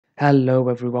Hello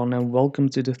everyone and welcome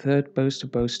to the third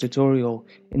Pose2Pose tutorial.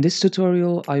 In this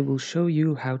tutorial I will show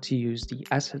you how to use the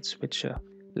asset switcher.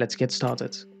 Let's get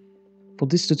started. For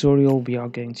this tutorial we are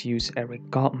going to use Eric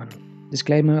Cartman.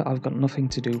 Disclaimer, I've got nothing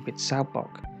to do with South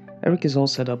Park. Eric is all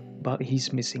set up but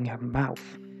he's missing a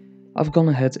mouth. I've gone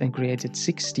ahead and created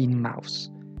 16 mouths.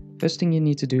 First thing you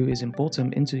need to do is import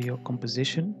them into your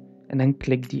composition and then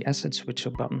click the asset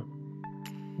switcher button.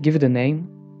 Give it a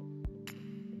name.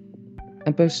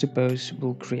 And Pose2Pose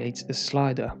will create a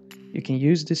slider. You can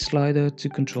use this slider to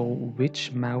control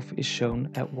which mouth is shown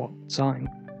at what time.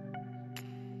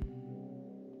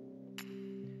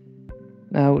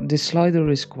 Now this slider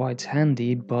is quite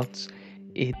handy, but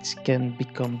it can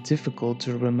become difficult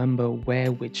to remember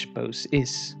where which pose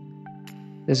is.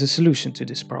 There's a solution to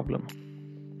this problem.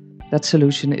 That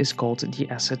solution is called the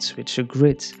asset switcher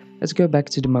grid. Let's go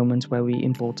back to the moment where we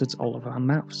imported all of our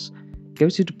mouths. Go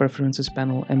to the Preferences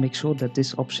panel and make sure that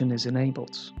this option is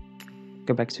enabled.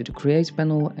 Go back to the Create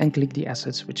panel and click the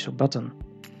Asset Switcher button.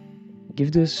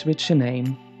 Give the switch a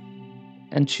name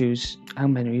and choose how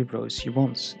many rows you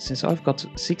want. Since I've got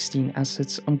 16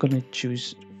 assets, I'm gonna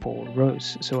choose 4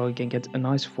 rows so I can get a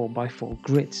nice 4x4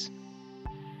 grid.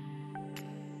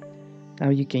 Now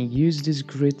you can use this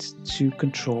grid to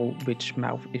control which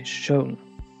mouth is shown.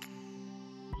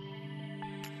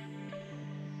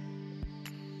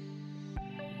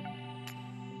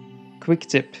 Quick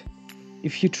tip: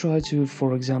 if you try to,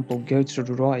 for example, go to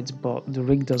the right but the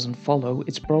rig doesn't follow,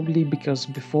 it's probably because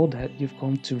before that you've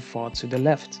gone too far to the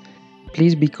left.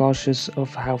 Please be cautious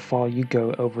of how far you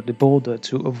go over the border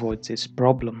to avoid this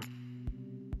problem.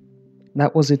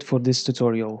 That was it for this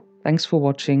tutorial. Thanks for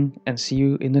watching and see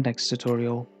you in the next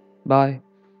tutorial. Bye.